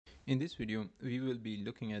In this video, we will be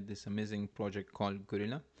looking at this amazing project called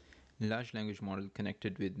Gorilla, large language model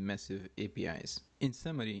connected with massive APIs. In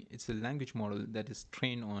summary, it's a language model that is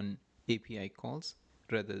trained on API calls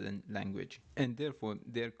rather than language, and therefore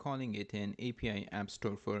they're calling it an API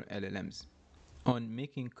Appstore for LLMs. On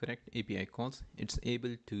making correct API calls, it's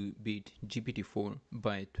able to beat GPT-4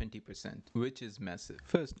 by 20%, which is massive.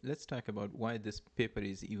 First, let's talk about why this paper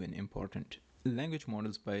is even important. Language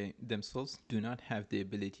models by themselves do not have the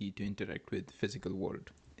ability to interact with physical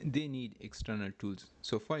world. They need external tools.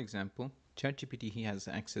 So for example, ChatGPT has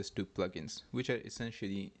access to plugins, which are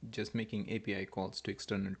essentially just making API calls to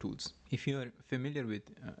external tools. If you are familiar with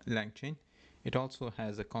LangChain, it also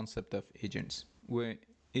has a concept of agents, where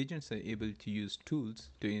agents are able to use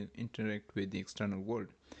tools to interact with the external world,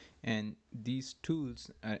 and these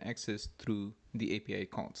tools are accessed through the API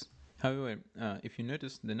calls. However, if you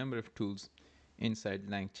notice, the number of tools inside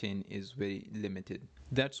LangChain is very limited.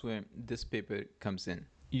 That's where this paper comes in.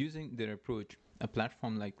 Using their approach, a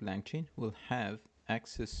platform like LangChain will have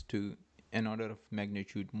access to an order of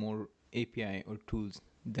magnitude more API or tools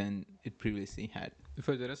than it previously had.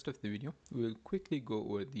 For the rest of the video, we'll quickly go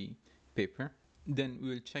over the paper. Then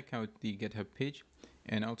we'll check out the GitHub page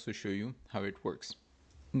and also show you how it works.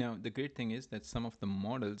 Now, the great thing is that some of the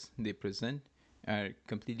models they present are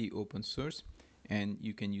completely open source and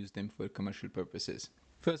you can use them for commercial purposes.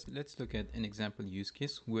 First, let's look at an example use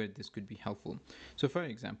case where this could be helpful. So for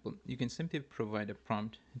example, you can simply provide a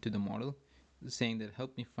prompt to the model saying that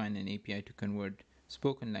help me find an API to convert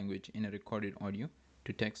spoken language in a recorded audio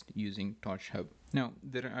to text using Torch Hub. Now,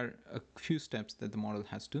 there are a few steps that the model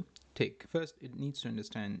has to take. First, it needs to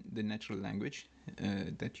understand the natural language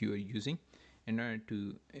that you are using in order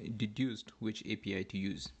to deduce which API to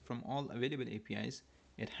use. From all available APIs,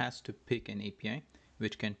 it has to pick an API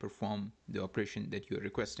which can perform the operation that you are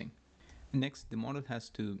requesting. Next, the model has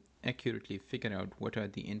to accurately figure out what are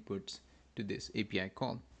the inputs to this API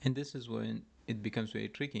call. And this is when it becomes very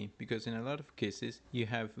tricky, because in a lot of cases you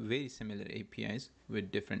have very similar APIs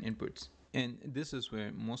with different inputs. And this is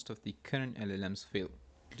where most of the current LLMs fail.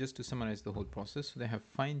 Just to summarize the whole process, they have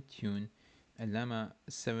fine-tuned a Llama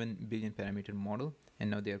 7 billion parameter model,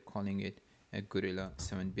 and now they are calling it a Gorilla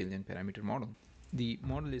 7 billion parameter model. The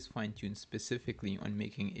model is fine-tuned specifically on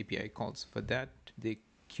making API calls. For that, they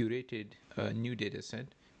curated a new data set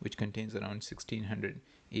which contains around 1600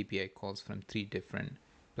 API calls from 3 different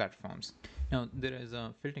platforms. Now, there is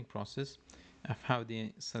a filtering process of how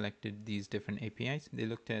they selected these different APIs. They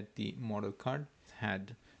looked at the model card,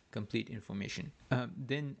 had complete information.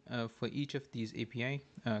 Then for each of these API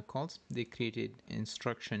calls, they created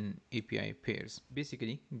instruction API pairs.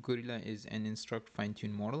 Basically, Gorilla is an instruct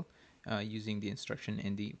fine-tuned model using the instruction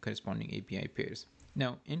and the corresponding API pairs.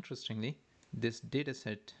 Now, interestingly, this data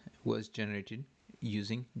set was generated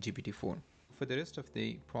using GPT-4. For the rest of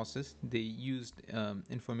the process, they used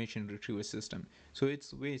information retrieval system. So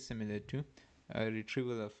it's very similar to a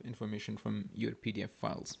retrieval of information from your PDF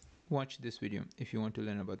files. Watch this video if you want to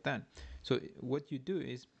learn about that. So what you do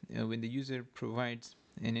is when the user provides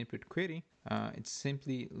an input query, it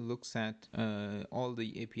simply looks at all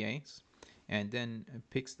the APIs and then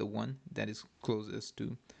picks the one that is closest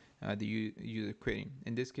to the user query.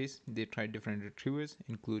 In this case, they tried different retrievers,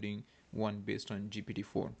 including one based on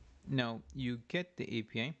GPT-4. Now you get the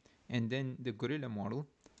API, and then the Gorilla model,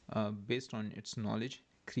 based on its knowledge,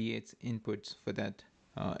 creates inputs for that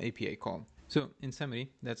API call. So in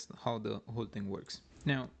summary, that's how the whole thing works.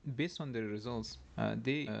 Now, based on the results,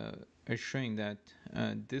 they are showing that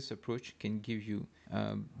this approach can give you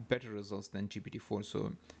better results than GPT-4.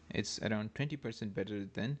 So it's around 20% better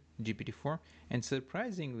than GPT-4, and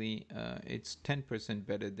surprisingly, it's 10%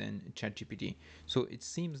 better than ChatGPT. So it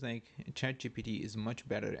seems like ChatGPT is much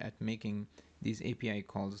better at making these API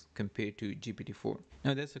calls compared to GPT-4.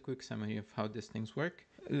 Now that's a quick summary of how these things work.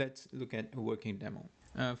 Let's look at a working demo.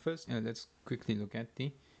 First, let's quickly look at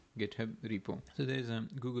the GitHub repo. So there's a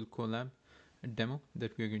Google Colab demo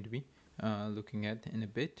that we're going to be looking at in a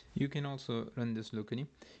bit. You can also run this locally,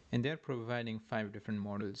 and they're providing 5 different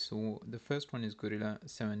models. So the first one is Gorilla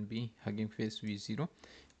 7B Hugging Face v0,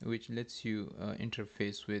 which lets you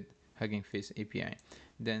interface with Hugging Face API.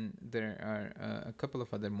 Then there are a couple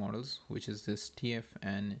of other models, which is this TF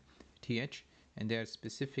and TH, and they are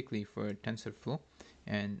specifically for TensorFlow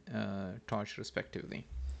and Torch respectively.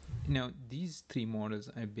 Now, these 3 models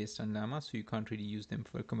are based on Llama, so you can't really use them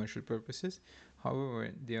for commercial purposes. However,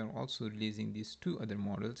 they are also releasing these 2 other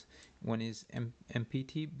models. One is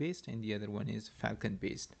MPT based and the other one is Falcon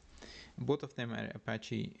based. Both of them are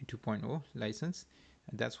Apache 2.0 license,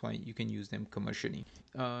 That's why you can use them commercially.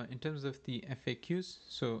 In terms of the FAQs,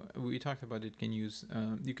 so we talked about it.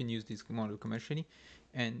 You can use this model commercially,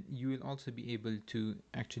 and you will also be able to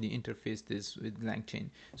actually interface this with LangChain.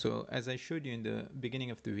 So as I showed you in the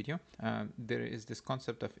beginning of the video, there is this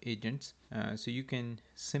concept of agents. So you can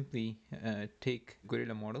simply take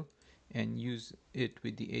Gorilla model and use it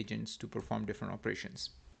with the agents to perform different operations.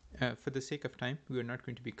 For the sake of time, we are not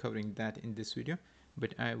going to be covering that in this video,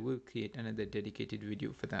 but I will create another dedicated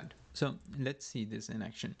video for that. So let's see this in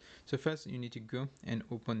action. So first you need to go and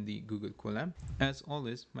open the Google Colab. As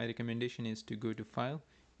always, my recommendation is to go to File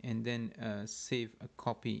and then save a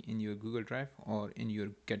copy in your Google Drive or in your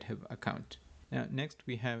GitHub account. Now next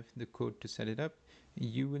we have the code to set it up.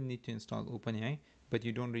 You will need to install OpenAI, but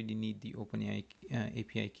you don't really need the OpenAI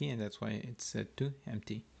API key, and that's why it's set to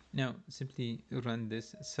empty. Now simply run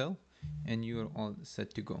this cell and you are all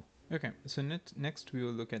set to go. Okay, so next we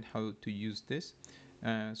will look at how to use this.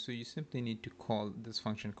 So you simply need to call this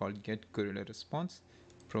function called getGorillaResponse,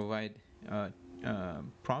 provide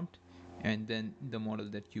prompt, and then the model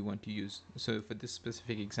that you want to use. So for this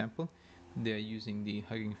specific example, they are using the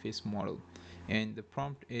Hugging Face model, and the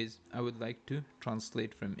prompt is, I would like to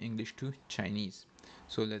translate from English to Chinese.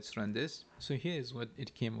 So let's run this. So here is what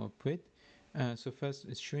it came up with. So first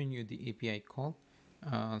it's showing you the API call.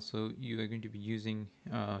 So you are going to be using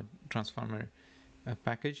transformer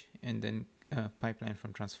package and then pipeline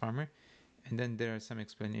from transformer, and then there are some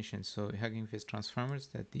explanations. So Hugging Face transformers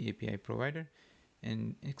that the API provider,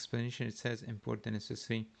 and explanation, it says import the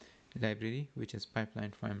necessary library, which is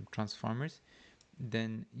pipeline from transformers,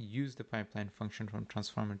 then use the pipeline function from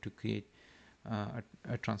transformer to create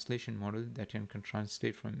a translation model that can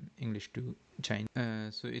translate from English to Chinese.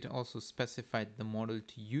 So it also specified the model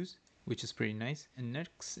to use, which is pretty nice. And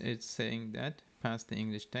next it's saying that pass the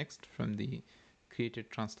English text from the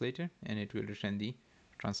created translator and it will return the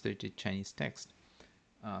translated Chinese text.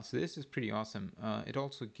 So this is pretty awesome. It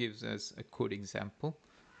also gives us a code example.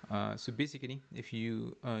 So basically, if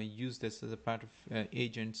you use this as a part of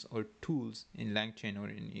agents or tools in LangChain or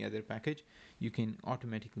any other package, you can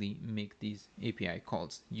automatically make these API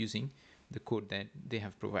calls using the code that they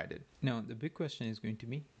have provided. Now, the big question is going to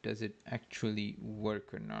be, does it actually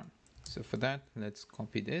work or not? So for that, let's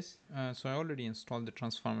copy this. So I already installed the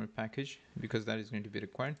transformer package because that is going to be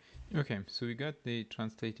required. Okay, so we got the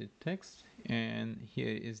translated text and here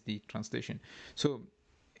is the translation. So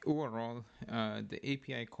overall, the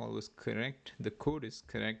API call was correct. The code is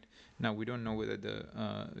correct. Now we don't know whether the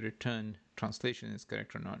return translation is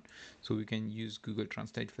correct or not. So we can use Google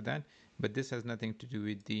Translate for that. But this has nothing to do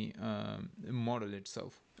with the model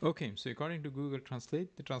itself. Okay, so according to Google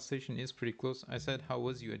Translate, the translation is pretty close. I said, how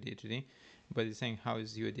was your day today? But it's saying, how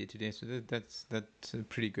is your day today? So that's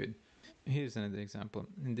pretty good. Here's another example.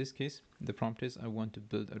 In this case, the prompt is, I want to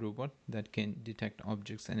build a robot that can detect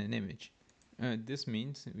objects in an image. This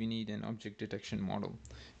means we need an object detection model.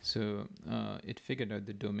 So it figured out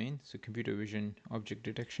the domain, so computer vision object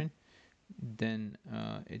detection. Then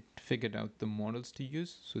it figured out the models to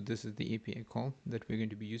use. So this is the API call that we're going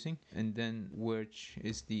to be using. And then which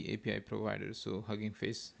is the API provider, so Hugging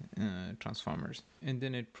Face transformers. And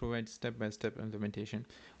then it provides step-by-step implementation.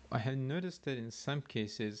 I have noticed that in some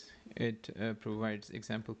cases it provides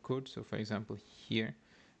example code. So for example, here,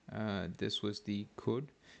 this was the code.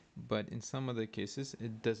 But in some other cases,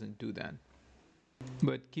 it doesn't do that.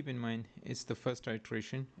 But keep in mind, it's the first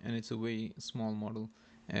iteration and it's a very small model.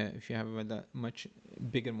 If you have a much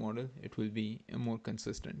bigger model, it will be more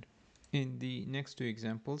consistent. In the next two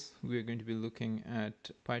examples, we are going to be looking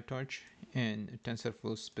at PyTorch and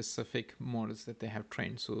TensorFlow specific models that they have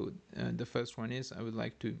trained. So the first one is, I would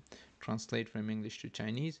like to translate from English to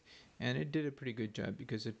Chinese, and it did a pretty good job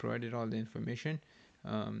because it provided all the information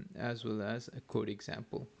as well as a code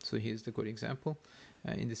example. So here's the code example.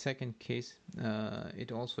 In the second case,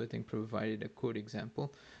 it also, I think, provided a code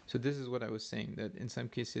example. So this is what I was saying, that in some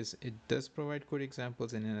cases it does provide code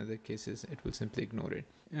examples, and in other cases it will simply ignore it.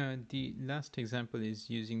 The last example is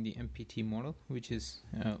using the MPT model, which is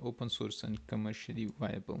open source and commercially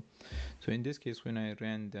viable. So in this case, when I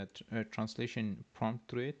ran that translation prompt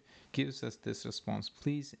through it, gives us this response: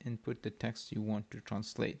 please input the text you want to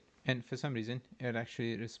translate. And for some reason, it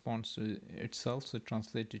actually responds to itself. So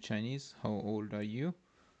translate to Chinese, how old are you?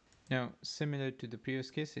 Now, similar to the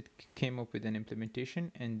previous case, it came up with an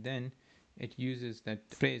implementation, and then it uses that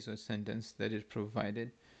phrase or sentence that is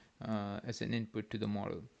provided as an input to the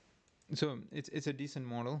model. So it's a decent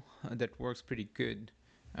model that works pretty good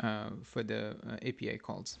for the API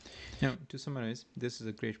calls. Now, to summarize, this is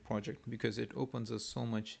a great project because it opens us so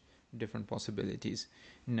much different possibilities.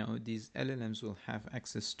 Now these LLMs will have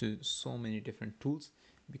access to so many different tools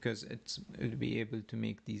because it'll be able to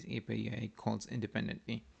make these API calls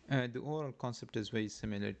independently. The overall concept is very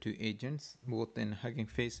similar to agents, both in Hugging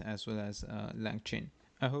Face as well as LangChain.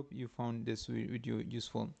 I hope you found this video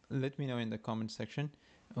useful. Let me know in the comment section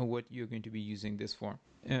what you're going to be using this for.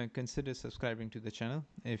 Consider subscribing to the channel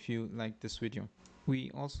if you like this video.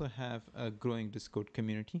 We also have a growing Discord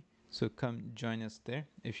community, so come join us there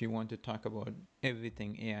if you want to talk about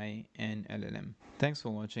everything AI and LLM. Thanks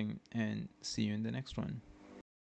for watching and see you in the next one.